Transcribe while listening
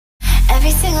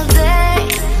every single day.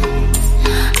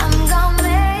 I'm gonna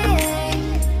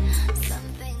make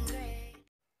something great.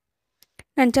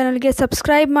 ನನ್ನ ಚಾನಲ್ಗೆ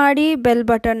subscribe ಮಾಡಿ, ಬೆಲ್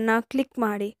ಬಟನ್ನ ಕ್ಲಿಕ್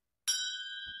ಮಾಡಿ.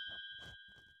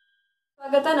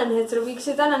 ಸ್ವಾಗತ. ನನ್ನ ಹೆಸರು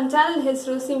ವೀಕ್ಷಿತಾ. ನನ್ನ ಚಾನಲ್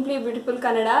ಹೆಸರು ಸಿಂಪ್ಲಿ ಬ್ಯೂಟಿಫುಲ್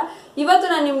ಕನ್ನಡ. ಇವತ್ತು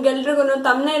ನಾನು ನಿಮ್ಗೆಲ್ರಿಗೂ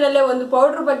ತಮ್ನೇಲಲ್ಲೇ ಒಂದು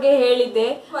ಪೌಡ್ರ್ ಬಗ್ಗೆ ಹೇಳಿದ್ದೆ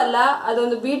ಅಲ್ಲ,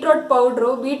 ಅದೊಂದು ಬೀಟ್ರೋಟ್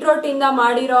ಪೌಡ್ರು. ಬೀಟ್ರೋಟ್ ಇಂದ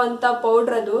ಮಾಡಿರೋ ಅಂತ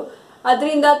ಪೌಡ್ರ್ ಅದು.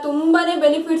 ಅದರಿಂದ ತುಂಬಾನೇ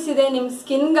ಬೆನಿಫಿಟ್ಸ್ ಇದೆ ನಿಮ್ಮ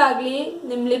ಸ್ಕಿನ್ಗಾಗ್ಲಿ,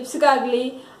 ನಿಮ್ಮ ಲಿಪ್ಸ್ಗಾಗ್ಲಿ.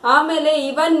 ಆಮೇಲೆ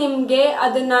ಇವನ್ ನಿಮ್ಗೆ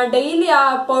ಅದನ್ನ ಡೈಲಿ ಆ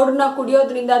ಪೌಡರ್ನ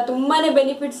ಕುಡಿಯೋದ್ರಿಂದ ತುಂಬಾನೇ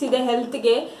ಬೆನಿಫಿಟ್ಸ್ ಇದೆ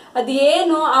ಹೆಲ್ತ್ಗೆ.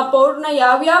 ಅದೇನು ಆ ಪೌಡರ್ನ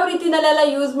ಯಾವ್ಯಾವ ರೀತಿನಲ್ಲೆಲ್ಲ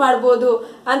ಯೂಸ್ ಮಾಡ್ಬೋದು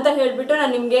ಅಂತ ಹೇಳ್ಬಿಟ್ಟು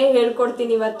ನಾನು ನಿಮ್ಗೆ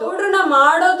ಹೇಳ್ಕೊಡ್ತೀನಿ ಇವತ್ತು. ಪೌಡ್ರನ್ನ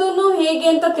ಮಾಡೋದನ್ನು ಹೇಗೆ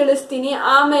ಅಂತ ತಿಳಿಸ್ತೀನಿ.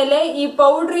 ಆಮೇಲೆ ಈ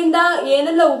ಪೌಡ್ರಿಂದ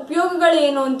ಏನೆಲ್ಲ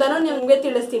ಉಪಯೋಗಗಳೇನು ಅಂತಾನು ನಿಮ್ಗೆ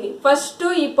ತಿಳಿಸ್ತೀನಿ. ಫಸ್ಟ್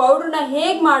ಈ ಪೌಡರ್ನ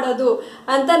ಹೇಗ್ ಮಾಡೋದು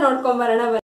ಅಂತ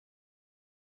ನೋಡ್ಕೊಂಬರೋಣ.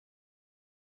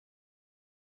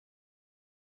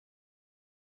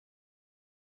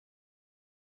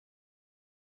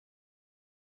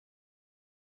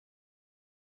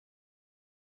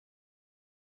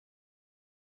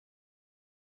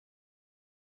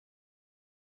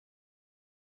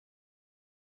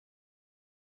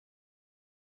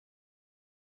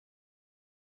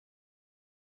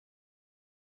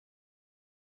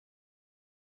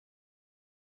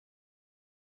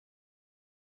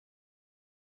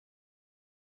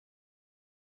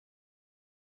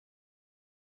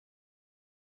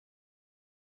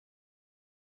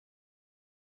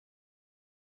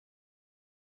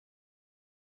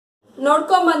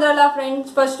 ನೋಡ್ಕೊಂಡ್ ಬಂದ್ರಲ್ಲ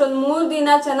ಫ್ರೆಂಡ್ಸ್, ಫಸ್ಟ್ ಒಂದು 3 ದಿನ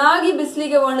ಚೆನ್ನಾಗಿ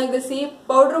ಬಿಸಿಲಿಗೆ ಒಣಗಿಸಿ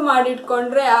ಪೌಡರ್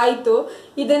ಮಾಡಿಟ್ಕೊಂಡ್ರೆ ಆಯ್ತು.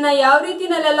 ಇದನ್ನ ಯಾವ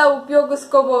ರೀತಿನಲ್ಲೆಲ್ಲ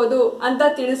ಉಪಯೋಗಿಸ್ಕೋಬಹುದು ಅಂತ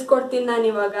ತಿಳಿಸ್ಕೊಡ್ತೀನಿ ನಾನು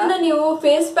ಇವಾಗ. ನೀವು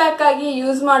ಫೇಸ್ ಪ್ಯಾಕ್ ಆಗಿ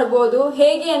ಯೂಸ್ ಮಾಡಬಹುದು.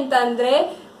 ಹೇಗೆ ಅಂತ ಅಂದ್ರೆ,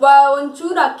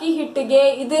 ಒಂಚೂರು ಅಕ್ಕಿ ಹಿಟ್ಟಿಗೆ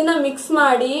ಇದನ್ನ ಮಿಕ್ಸ್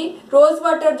ಮಾಡಿ ರೋಸ್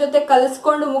ವಾಟರ್ ಜೊತೆ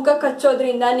ಕಲಸ್ಕೊಂಡು ಮುಖಕ್ಕೆ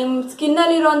ಹಚ್ಚೋದ್ರಿಂದ ನಿಮ್ ಸ್ಕಿನ್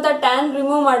ಅಲ್ಲಿ ಇರುವಂತ ಟ್ಯಾನ್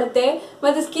ರಿಮೂವ್ ಮಾಡುತ್ತೆ,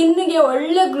 ಮತ್ತೆ ಸ್ಕಿನ್ಗೆ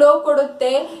ಒಳ್ಳೆ ಗ್ಲೋ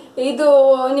ಕೊಡುತ್ತೆ. ಇದು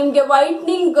ನಿಮ್ಗೆ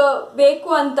ವೈಟ್ನಿಂಗ್ ಬೇಕು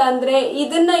ಅಂತ ಅಂದ್ರೆ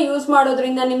ಇದನ್ನ ಯೂಸ್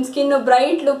ಮಾಡೋದ್ರಿಂದ ನಿಮ್ ಸ್ಕಿನ್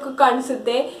ಬ್ರೈಟ್ ಲುಕ್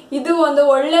ಕಾಣಿಸುತ್ತೆ. ಇದು ಒಂದು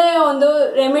ಒಳ್ಳೆ ಒಂದು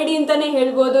ರೆಮಿಡಿ ಅಂತಾನೆ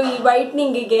ಹೇಳ್ಬೋದು ಈ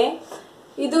ವೈಟ್ನಿಂಗಿಗೆ.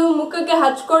 ಇದು ಮುಖಕ್ಕೆ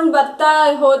ಹಚ್ಕೊಂಡ್ ಬರ್ತಾ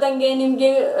ಹೋದಂಗೆ ನಿಮ್ಗೆ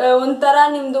ಒಂಥರ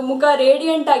ನಿಮ್ದು ಮುಖ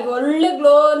ರೇಡಿಯಂಟ್ ಆಗಿ ಒಳ್ಳೆ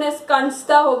ಗ್ಲೋನೆಸ್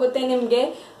ಕಾಣಿಸ್ತಾ ಹೋಗುತ್ತೆ. ನಿಮ್ಗೆ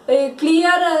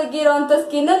ಕ್ಲಿಯರ್ ಆಗಿರೋಂತ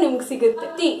ಸ್ಕಿನ್ ನಿಮ್ಗೆ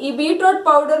ಸಿಗುತ್ತೆ. ಈ ಬೀಟ್ರೋಟ್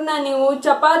ಪೌಡರ್ನ ನೀವು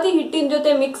ಚಪಾತಿ ಹಿಟ್ಟಿನ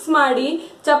ಜೊತೆ ಮಿಕ್ಸ್ ಮಾಡಿ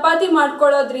ಚಪಾತಿ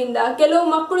ಮಾಡ್ಕೊಳ್ಳೋದ್ರಿಂದ, ಕೆಲವು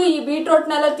ಮಕ್ಕಳು ಈ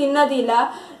ಬೀಟ್ರೋಟ್ನೆಲ್ಲ ತಿನ್ನೋದಿಲ್ಲ,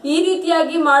 ಈ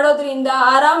ರೀತಿಯಾಗಿ ಮಾಡೋದ್ರಿಂದ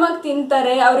ಆರಾಮಾಗಿ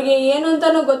ತಿಂತಾರೆ. ಅವ್ರಿಗೆ ಏನು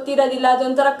ಅಂತಾನು ಗೊತ್ತಿರೋದಿಲ್ಲ,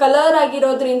 ಅದೊಂಥರ ಕಲರ್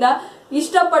ಆಗಿರೋದ್ರಿಂದ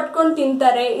ಇಷ್ಟಪಟ್ಕೊಂಡು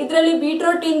ತಿಂತಾರೆ. ಇದರಲ್ಲಿ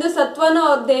ಬೀಟ್ರೋಟ್ ಇಂದು ಸತ್ವನೂ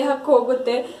ಅವ್ರ ದೇಹಕ್ಕೆ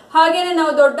ಹೋಗುತ್ತೆ. ಹಾಗೇನೆ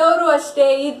ನಾವು ದೊಡ್ಡವರು ಅಷ್ಟೇ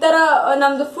ಈ ತರ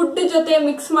ನಮ್ದು ಫುಡ್ ಜೊತೆ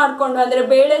ಮಿಕ್ಸ್ ಮಾಡ್ಕೊಂಡು, ಅಂದ್ರೆ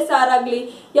ಬೇಳೆ ಸಾರಾಗ್ಲಿ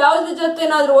ಯಾವ್ದ್ರ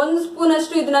ಜೊತೆನಾದ್ರೂ 1 ಸ್ಪೂನ್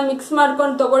ಅಷ್ಟು ಇದನ್ನ ಮಿಕ್ಸ್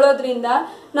ಮಾಡ್ಕೊಂಡು ತಗೊಳ್ಳೋದ್ರಿಂದ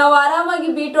ನಾವು ಆರಾಮಾಗಿ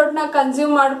ಬೀಟ್ರೋಟ್ ನ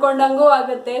ಕನ್ಸ್ಯೂಮ್ ಮಾಡ್ಕೊಂಡಂಗೂ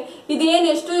ಆಗುತ್ತೆ. ಇದೇನ್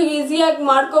ಎಷ್ಟು ಈಸಿಯಾಗಿ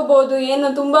ಮಾಡ್ಕೋಬಹುದು, ಏನು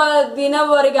ತುಂಬಾ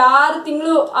ದಿನವರೆಗೆ 6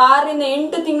 ತಿಂಗಳು 6 ಇಂದ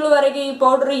 8 ತಿಂಗಳವರೆಗೆ ಈ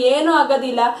ಪೌಡರ್ ಏನು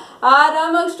ಆಗೋದಿಲ್ಲ.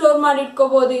 ಆರಾಮಾಗಿ ಸ್ಟೋರ್ ಮಾಡಿ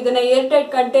ಇಟ್ಕೋಬಹುದು ಇದನ್ನ ಏರ್ ಟೈಟ್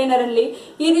ಕಂಟೈನರ್ ಅಲ್ಲಿ.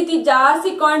 ಈ ರೀತಿ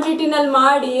ಜಾಸ್ತಿ ಕ್ವಾಂಟಿಟಿನಲ್ಲಿ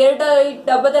ಮಾಡಿ 2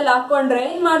 ಡಬ್ಬದಲ್ಲಿ ಹಾಕೊಂಡ್ರೆ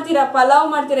ಏನ್ ಮಾಡ್ತೀರಾ, ಪಲಾವ್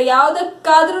ಮಾಡ್ತೀರಾ,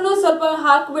 ಯಾವ್ದಕ್ಕಾದ್ರೂ ಸ್ವಲ್ಪ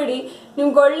ಹಾಕ್ಬಿಡಿ,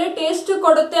 ನಿಮ್ಗೆ ಒಳ್ಳೆ ಟೇಸ್ಟ್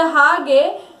ಕೊಡುತ್ತೆ. ಹಾಗೆ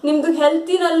ನಿಮ್ದು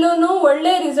ಹೆಲ್ತಿನಲ್ಲೂ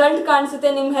ಒಳ್ಳೆ ರಿಸಲ್ಟ್ ಕಾಣಿಸುತ್ತೆ.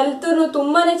 ನಿಮ್ ಹೆಲ್ತ್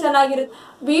ತುಂಬಾನೇ ಚೆನ್ನಾಗಿರುತ್ತೆ.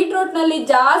 ಬೀಟ್ರೋಟ್ ನಲ್ಲಿ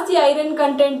ಜಾಸ್ತಿ ಐರನ್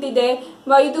ಕಂಟೆಂಟ್ ಇದೆ.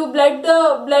 ಇದು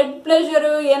ಬ್ಲಡ್ ಪ್ರೆಷರ್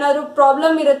ಏನಾದ್ರು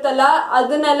ಪ್ರಾಬ್ಲಮ್ ಇರುತ್ತಲ್ಲ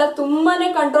ಅದನ್ನೆಲ್ಲ ತುಂಬಾನೇ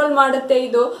ಕಂಟ್ರೋಲ್ ಮಾಡುತ್ತೆ.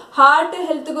 ಇದು ಹಾರ್ಟ್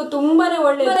ಹೆಲ್ತ್ಗೂ ತುಂಬಾನೇ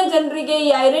ಒಳ್ಳೆ. ಜನರಿಗೆ ಈ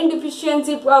ಐರನ್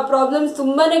ಡಿಫಿಷಿಯನ್ಸಿ ಪ್ರಾಬ್ಲಮ್ಸ್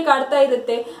ತುಂಬಾನೇ ಕಾಡ್ತಾ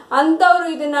ಇರುತ್ತೆ. ಅಂತವ್ರು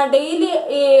ಇದನ್ನ ಡೈಲಿ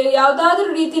ಯಾವ್ದಾದ್ರು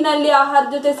ರೀತಿನಲ್ಲಿ ಆಹಾರ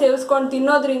ಜೊತೆ ಸೇವಿಸ್ಕೊಂಡು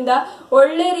ತಿನ್ನೋದ್ರಿಂದ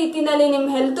ಒಳ್ಳೆ ರೀತಿನಲ್ಲಿ ನಿಮ್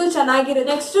ಹೆಲ್ತ್ ಚೆನ್ನಾಗಿರುತ್ತೆ.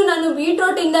 ನೆಕ್ಸ್ಟ್ ನಾನು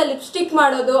ಬೀಟ್ರೋಟ್ ಇಂದ ಲಿಪ್ಸ್ಟಿಕ್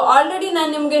ಮಾಡೋದು ಆಲ್ರೆಡಿ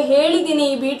ನಾನು ನಿಮ್ಗೆ ಹೇಳಿದೀನಿ.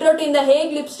 ಈ ಬೀಟ್ರೋಟ್ ಇಂದ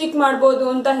ಹೇಗ್ ಲಿಪ್ಸ್ಟಿಕ್ ಮಾಡ್ಬೋದು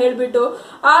ಅಂತ ಹೇಳ್ಬಿಟ್ಟು,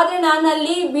 ಆದ್ರೆ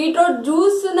ನಾನಲ್ಲಿ ಬೀಟ್ರೋಟ್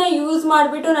ಜ್ಯೂಸ್ ನ ಯೂಸ್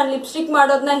ಮಾಡ್ಬಿಟ್ಟು ನಾನು ಲಿಪ್ಸ್ಟಿಕ್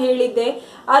ಮಾಡೋದನ್ನ ಹೇಳಿದ್ದೆ.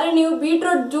 ಆದ್ರೆ ನೀವು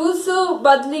ಬೀಟ್ರೋಟ್ ಜ್ಯೂಸ್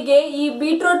ಬದಲಿಗೆ ಈ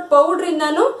ಬೀಟ್ರೋಟ್ ಪೌಡರ್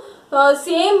ಇಂದಾನು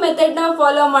ಸೇಮ್ ಮೆಥಡ್ ನ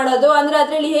ಫಾಲೋ ಮಾಡೋದು. ಅಂದ್ರೆ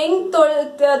ಅದ್ರಲ್ಲಿ ಹೆಂಗ್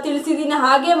ತಿಳಿಸಿದೀನಿ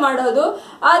ಹಾಗೆ ಮಾಡೋದು.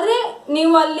 ಆದ್ರೆ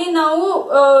ನೀವು ಅಲ್ಲಿ ನಾವು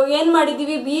ಏನ್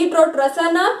ಮಾಡಿದೀವಿ, ಬೀಟ್ರೋಟ್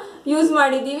ರಸನ ಯೂಸ್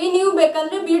ಮಾಡಿದೀವಿ. ನೀವು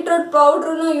ಬೇಕಂದ್ರೆ ಬೀಟ್ರೋಟ್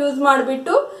ಪೌಡ್ರನ್ನು ಯೂಸ್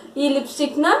ಮಾಡಿಬಿಟ್ಟು ಈ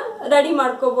ಲಿಪ್ಸ್ಟಿಕ್ ನ ರೆಡಿ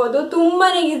ಮಾಡ್ಕೋಬಹುದು.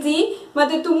 ತುಂಬಾನೇ ಈಸಿ,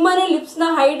 ಮತ್ತೆ ತುಂಬಾನೇ ಲಿಪ್ಸ್ ನ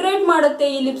ಹೈಡ್ರೇಟ್ ಮಾಡುತ್ತೆ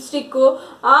ಈ ಲಿಪ್ಸ್ಟಿಕ್.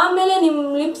 ಆಮೇಲೆ ನಿಮ್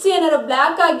ಲಿಪ್ಸ್ ಏನಾದ್ರು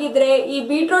ಬ್ಲಾಕ್ ಆಗಿದ್ರೆ ಈ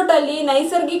ಬೀಟ್ರೋಟ್ ಅಲ್ಲಿ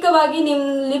ನೈಸರ್ಗಿಕವಾಗಿ ನಿಮ್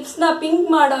ಲಿಪ್ಸ್ ನ ಪಿಂಕ್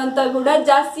ಮಾಡೋ ಅಂತ ಕೂಡ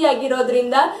ಜಾಸ್ತಿ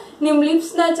ಆಗಿರೋದ್ರಿಂದ ನಿಮ್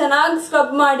ಲಿಪ್ಸ್ ನ ಚೆನ್ನಾಗಿ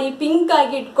ಸ್ಕ್ರಬ್ ಮಾಡಿ ಪಿಂಕ್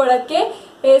ಆಗಿ ಇಟ್ಕೊಳ್ಳಕ್ಕೆ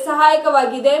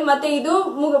ಸಹಾಯಕವಾಗಿದೆ. ಮತ್ತೆ ಇದು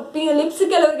ಲಿಪ್ಸ್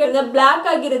ಕೆಲವರಿಗೆ ಬ್ಲಾಕ್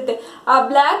ಆಗಿರುತ್ತೆ, ಆ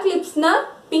ಬ್ಲಾಕ್ ಲಿಪ್ಸ್ ನ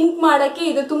ಪಿಂಕ್ ಮಾಡಕ್ಕೆ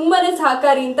ಇದು ತುಂಬಾನೇ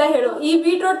ಸಹಕಾರಿ ಅಂತ ಹೇಳು. ಈ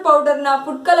ಬೀಟ್ರೋಟ್ ಪೌಡರ್ ನ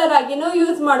ಫುಡ್ ಕಲರ್ ಆಗಿನೂ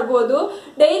ಯೂಸ್ ಮಾಡಬಹುದು.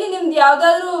 ಡೈಲಿ ನಿಮ್ದು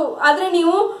ಯಾವ್ದಾದ್ರು ಆದ್ರೆ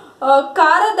ನೀವು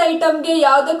ಖಾರದ ಐಟಮ್ಗೆ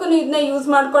ಯಾವ್ದಕ್ಕೂ ಇದನ್ನ ಯೂಸ್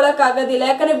ಮಾಡ್ಕೊಳಕ್ ಆಗೋದಿಲ್ಲ.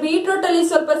 ಯಾಕಂದ್ರೆ ಬೀಟ್ರೂಟ್ ಅಲ್ಲಿ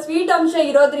ಸ್ವಲ್ಪ ಸ್ವೀಟ್ ಅಂಶ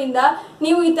ಇರೋದ್ರಿಂದ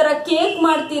ನೀವು ಈ ತರ ಕೇಕ್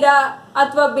ಮಾಡ್ತೀರಾ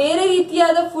ಅಥವಾ ಬೇರೆ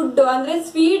ರೀತಿಯಾದ ಫುಡ್ ಅಂದ್ರೆ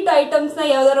ಸ್ವೀಟ್ ಐಟಮ್ಸ್ ನ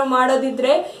ಯಾವ್ದಾದ್ರು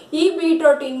ಮಾಡೋದಿದ್ರೆ ಈ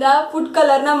ಬೀಟ್ರೋಟ್ ಇಂದ ಫುಡ್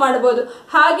ಕಲರ್ ನ ಮಾಡಬಹುದು.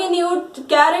 ಹಾಗೆ ನೀವು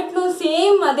ಕ್ಯಾರೆಟ್ ನು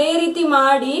ಸೇಮ್ ಅದೇ ರೀತಿ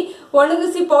ಮಾಡಿ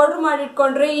ಒಣಗಿಸಿ ಪೌಡರ್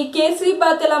ಮಾಡಿಟ್ಕೊಂಡ್ರೆ ಈ ಕೇಸರಿ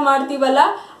ಬಾತ್ ಎಲ್ಲ ಮಾಡ್ತೀವಲ್ಲ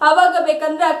ಅವಾಗ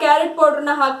ಬೇಕಂದ್ರೆ ಆ ಕ್ಯಾರೆಟ್ ಪೌಡರ್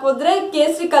ನ ಹಾಕಿದ್ರೆ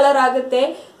ಕೇಸರಿ ಕಲರ್ ಆಗುತ್ತೆ.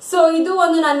 ಸೊ ಇದು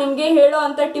ಒಂದು ನಾನು ನಿಮ್ಗೆ ಹೇಳೋ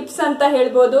ಅಂತ ಟಿಪ್ಸ್ ಅಂತ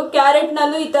ಹೇಳ್ಬೋದು. ಕ್ಯಾರೆಟ್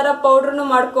ನಲ್ಲೂ ಈ ತರ ಪೌಡರ್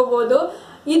ಮಾಡ್ಕೋಬಹುದು.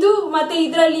 ಇದು ಮತ್ತೆ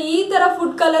ಇದರಲ್ಲಿ ಈ ತರ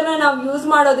ಫುಡ್ ಕಲರ್ ನ ನಾವು ಯೂಸ್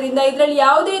ಮಾಡೋದ್ರಿಂದ ಇದರಲ್ಲಿ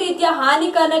ಯಾವುದೇ ರೀತಿಯ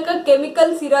ಹಾನಿಕಾರಕ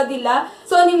ಕೆಮಿಕಲ್ಸ್ ಇರೋದಿಲ್ಲ.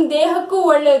 ಸೊ ನಿಮ್ ದೇಹಕ್ಕೂ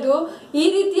ಒಳ್ಳೇದು. ಈ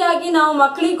ರೀತಿಯಾಗಿ ನಾವು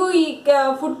ಮಕ್ಕಳಿಗೂ ಈ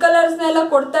ಫುಡ್ ಕಲರ್ಸ್ ನೆಲ್ಲ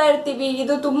ಕೊಡ್ತಾ ಇರ್ತೀವಿ,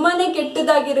 ಇದು ತುಂಬಾನೇ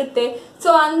ಕೆಟ್ಟದಾಗಿರುತ್ತೆ. ಸೊ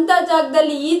ಅಂತ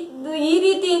ಜಾಗದಲ್ಲಿ ಈ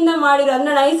ರೀತಿಯಿಂದ ಮಾಡಿರೋ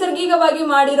ಅಂದ್ರೆ ನೈಸರ್ಗಿಕವಾಗಿ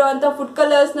ಮಾಡಿರೋ ಅಂತ ಫುಡ್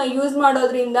ಕಲರ್ಸ್ ನ ಯೂಸ್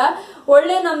ಮಾಡೋದ್ರಿಂದ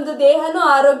ಒಳ್ಳೆ ನಮ್ದು ದೇಹನೂ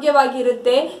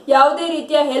ಆರೋಗ್ಯವಾಗಿರುತ್ತೆ, ಯಾವುದೇ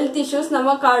ರೀತಿಯ ಹೆಲ್ತ್ ಇಶ್ಯೂಸ್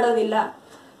ನಮಗ್ ಕಾಡೋದಿಲ್ಲ.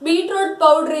 ಬೀಟ್ರೋಟ್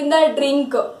ಪೌಡರ್ ಇಂದ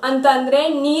ಡ್ರಿಂಕ್ ಅಂತ ಅಂದ್ರೆ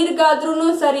ನೀರ್ಗಾದ್ರೂ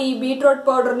ಸರಿ ಈ ಬೀಟ್ರೋಟ್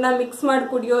ಪೌಡರ್ ನ ಮಿಕ್ಸ್ ಮಾಡಿ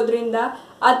ಕುಡಿಯೋದ್ರಿಂದ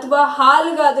ಅಥವಾ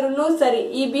ಹಾಲ್ಗಾದ್ರೂ ಸರಿ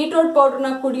ಈ ಬೀಟ್ರೋಟ್ ಪೌಡರ್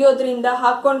ನ ಕುಡಿಯೋದ್ರಿಂದ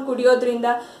ಹಾಕೊಂಡು ಕುಡಿಯೋದ್ರಿಂದ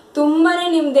ತುಂಬಾನೇ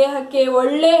ನಿಮ್ ದೇಹಕ್ಕೆ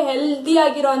ಒಳ್ಳೆ ಹೆಲ್ದಿ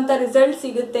ಆಗಿರೋಂತ ರಿಸಲ್ಟ್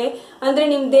ಸಿಗುತ್ತೆ. ಅಂದ್ರೆ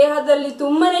ನಿಮ್ ದೇಹದಲ್ಲಿ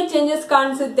ತುಂಬಾನೇ ಚೇಂಜಸ್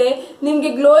ಕಾಣಿಸುತ್ತೆ.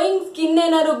 ನಿಮ್ಗೆ ಗ್ಲೋಯಿಂಗ್ ಸ್ಕಿನ್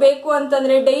ಏನಾದ್ರು ಬೇಕು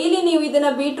ಅಂತಂದ್ರೆ ಡೈಲಿ ನೀವು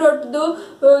ಇದನ್ನ ಬೀಟ್ರೋಟ್ದು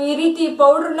ಈ ರೀತಿ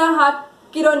ಪೌಡರ್ ನ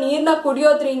ಹಾಕಿರೋ ನೀರ್ನ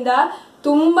ಕುಡಿಯೋದ್ರಿಂದ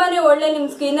ತುಂಬಾನೇ ಒಳ್ಳೆ ನಿಮ್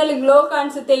ಸ್ಕಿನ್ ಅಲ್ಲಿ ಗ್ಲೋ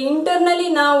ಕಾಣಿಸುತ್ತೆ. ಇಂಟರ್ನಲಿ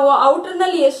ನಾವು ಔಟರ್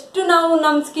ನಲ್ಲಿ ಎಷ್ಟು ನಾವು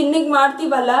ನಮ್ ಸ್ಕಿನ್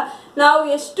ಮಾಡ್ತೀವಲ್ಲ, ನಾವು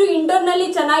ಎಷ್ಟು ಇಂಟರ್ನಲಿ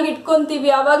ಚೆನ್ನಾಗಿ ಇಟ್ಕೊಂತೀವಿ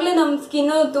ಅವಾಗ್ಲೇ ನಮ್ ಸ್ಕಿನ್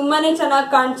ತುಂಬಾನೇ ಚೆನ್ನಾಗಿ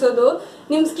ಕಾಣಿಸೋದು.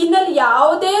 ನಿಮ್ ಸ್ಕಿನ್ ಅಲ್ಲಿ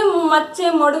ಯಾವುದೇ ಮಚ್ಚೆ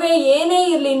ಮೊಡವೆ ಏನೇ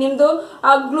ಇರ್ಲಿ ನಿಮ್ದು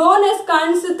ಆ ಗ್ಲೋನೆಸ್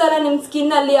ಕಾಣಿಸುತ್ತಲ್ಲ ನಿಮ್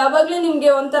ಸ್ಕಿನ್ ಅಲ್ಲಿ, ಅವಾಗ್ಲೇ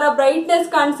ನಿಮ್ಗೆ ಒಂಥರ ಬ್ರೈಟ್ನೆಸ್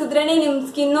ಕಾಣಿಸಿದ್ರೇನೆ ನಿಮ್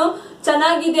ಸ್ಕಿನ್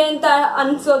ಚೆನ್ನಾಗಿದೆ ಅಂತ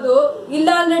ಅನ್ಸೋದು. ಇಲ್ಲ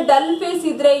ಅಂದ್ರೆ ಡಲ್ ಫೇಸ್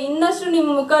ಇದ್ರೆ ಇನ್ನಷ್ಟು ನಿಮ್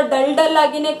ಮುಖ ಡಲ್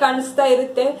ಆಗಿನೇ ಕಾಣಿಸ್ತಾ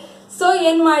ಇರುತ್ತೆ. ಸೊ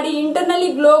ಏನ್ ಮಾಡಿ ಇಂಟರ್ನಲಿ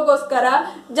ಗ್ಲೋಗೋಸ್ಕರ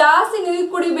ಜಾಸ್ತಿ ನೀರು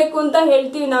ಕುಡಿಬೇಕು ಅಂತ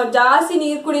ಹೇಳ್ತೀವಿ ನಾವು. ಜಾಸ್ತಿ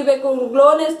ನೀರು ಕುಡಿಬೇಕು,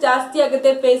 ಗ್ಲೋನೆಸ್ ಜಾಸ್ತಿ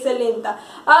ಆಗುತ್ತೆ ಫೇಸ್ ಅಲ್ಲಿ ಅಂತ.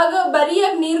 ಆಗ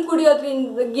ಬರಿಯಾಗಿ ನೀರು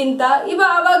ಕುಡಿಯೋದ್ರಿಂದಗಿಂತ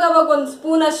ಅವಾಗ ಒಂದ್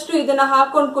ಸ್ಪೂನ್ ಅಷ್ಟು ಇದನ್ನ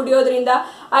ಹಾಕೊಂಡು ಕುಡಿಯೋದ್ರಿಂದ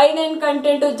ಐರನ್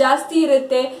ಕಂಟೆಂಟ್ ಜಾಸ್ತಿ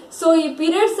ಇರುತ್ತೆ. ಸೊ ಈ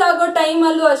ಪೀರಿಯಡ್ಸ್ ಆಗೋ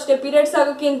ಟೈಮಲ್ಲೂ ಅಷ್ಟೇ, ಪೀರಿಯಡ್ಸ್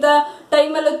ಆಗೋಕ್ಕಿಂತ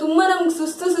ಟೈಮಲ್ಲೂ ತುಂಬಾ ನಮ್ಗೆ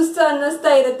ಸುಸ್ತು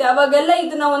ಅನ್ನಿಸ್ತಾ ಇರುತ್ತೆ. ಅವಾಗೆಲ್ಲ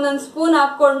ಇದನ್ನ ಒಂದೊಂದು ಸ್ಪೂನ್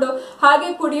ಹಾಕೊಂಡು ಹಾಗೆ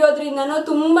ಕುಡಿಯೋದ್ರಿಂದನೂ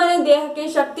ತುಂಬಾನೇ ದೇಹಕ್ಕೆ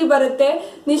ಶಕ್ತಿ ಬರುತ್ತೆ,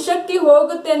 ನಿಶಕ್ತಿ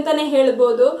ಹೋಗುತ್ತೆ ಅಂತಾನೆ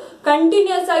ಹೇಳ್ಬೋದು.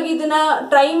 ಕಂಟಿನ್ಯೂಸ್ ಆಗಿ ಇದನ್ನ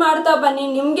ಟ್ರೈ ಮಾಡ್ತಾ ಬನ್ನಿ,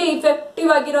 ನಿಮ್ಗೆ ಇಫೆಕ್ಟಿವ್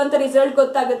ಆಗಿರುವಂತ ರಿಸಲ್ಟ್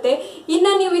ಗೊತ್ತಾಗುತ್ತೆ. ಇನ್ನ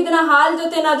ನೀವು ಇದನ್ನ ಹಾಲ್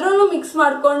ಜೊತೆ ಏನಾದ್ರೂ ಮಿಕ್ಸ್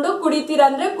ಮಾಡ್ಕೊಂಡು ಕುಡಿತೀರಾ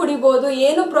ಅಂದ್ರೆ ಕುಡಿಬಹುದು,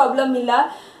 ಏನು ಪ್ರಾಬ್ಲಮ್ ಇಲ್ಲ.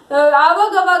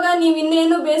 ಆವಾಗ ನೀವ್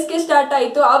ಇನ್ನೇನು ಬೇಸಿಗೆ ಸ್ಟಾರ್ಟ್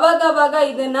ಆಯ್ತು ಅವಾಗ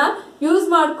ಇದನ್ನ ಯೂಸ್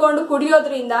ಮಾಡ್ಕೊಂಡು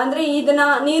ಕುಡಿಯೋದ್ರಿಂದ ಅಂದ್ರೆ ಇದನ್ನ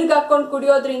ನೀರ್ಗೆ ಹಾಕೊಂಡು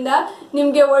ಕುಡಿಯೋದ್ರಿಂದ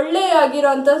ನಿಮ್ಗೆ ಒಳ್ಳೆ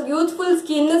ಆಗಿರೋಂತ ಯೂತ್ಫುಲ್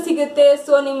ಸ್ಕಿನ್ ಸಿಗುತ್ತೆ.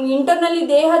 ಸೊ ನಿಮ್ ಇಂಟರ್ನಲಿ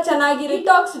ದೇಹ ಚೆನ್ನಾಗಿ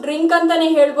ಡಿಟಾಕ್ಸ್ ಡ್ರಿಂಕ್ ಅಂತಾನೆ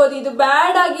ಹೇಳ್ಬೋದು. ಇದು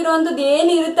ಬ್ಯಾಡ್ ಆಗಿರೋಂಥದ್ದು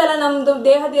ಏನಿರುತ್ತಲ್ಲ ನಮ್ದು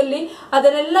ದೇಹದಲ್ಲಿ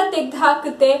ಅದನ್ನೆಲ್ಲ ತೆಗ್ದು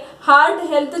ಹಾಕುತ್ತೆ. ಹಾರ್ಟ್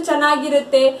ಹೆಲ್ತ್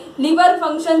ಚೆನ್ನಾಗಿರುತ್ತೆ, ಲಿವರ್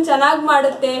ಫಂಕ್ಷನ್ ಚೆನ್ನಾಗಿ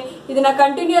ಮಾಡುತ್ತೆ. ಇದನ್ನ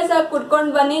ಕಂಟಿನ್ಯೂಸ್ ಆಗಿ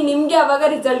ಕುಡ್ಕೊಂಡು ಬನ್ನಿ, ನಿಮ್ಗೆ ಅವಾಗ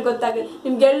ರಿಸಲ್ಟ್ ಗೊತ್ತಾಗುತ್ತೆ.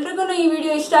 ನಿಮ್ಗೆಲ್ರಿಗೂ ಈ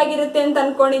ವಿಡಿಯೋ ಇಷ್ಟ ಆಗಿರುತ್ತೆ ಅಂತ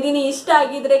ಅನ್ಕೊಂಡಿದೀನಿ. ಇಷ್ಟ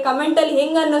ಆಗಿದ್ರೆ ಕಮೆಂಟ್ ಅಲ್ಲಿ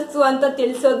ಹೆಂಗ್ ಅನ್ನಿಸ್ತು ಅಂತ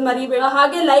ತಿಳಿಸೋದ್ ಮರಿಬೇಡ.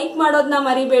 ಹಾಗೆ ಲೈಕ್ ಮಾಡೋದನ್ನ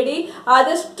ಮರಿಬೇಡಿ.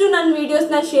 ಆದಷ್ಟು ನನ್ನ ವಿಡಿಯೋಸ್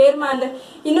ನ ಶೇರ್ ಮಾಡಿ.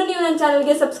 ಇನ್ನು ನೀವು ನನ್ನ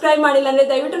ಚಾನಲ್ಗೆ ಸಬ್ಸ್ಕ್ರೈಬ್ ಮಾಡಿಲ್ಲ ಅಂದ್ರೆ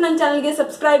ದಯವಿಟ್ಟು ನನ್ನ ಚಾನಲ್ಗೆ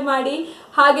ಸಬ್ಸ್ಕ್ರೈಬ್ ಮಾಡಿ.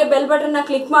 ಹಾಗೆ ಬೆಲ್ ಬಟನ್ ನ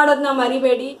ಕ್ಲಿಕ್ ಮಾಡೋದನ್ನ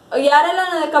ಮರಿಬೇಡಿ.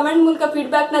 ಯಾರೆಲ್ಲ ಕಮೆಂಟ್ ಮೂಲಕ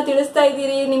ಫೀಡ್ಬ್ಯಾಕ್ ನ ತಿಳಿಸ್ತಾ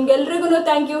ಇದ್ದೀರಿ ನಿಮ್ಗೆಲ್ರಿಗೂ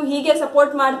ಥ್ಯಾಂಕ್ ಯು. ಹೀಗೆ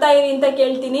ಸಪೋರ್ಟ್ ಮಾಡ್ತಾ ಇರಿ ಅಂತ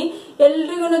ಕೇಳ್ತೀನಿ.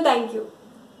 ಎಲ್ರಿಗೂ ಥ್ಯಾಂಕ್ ಯು.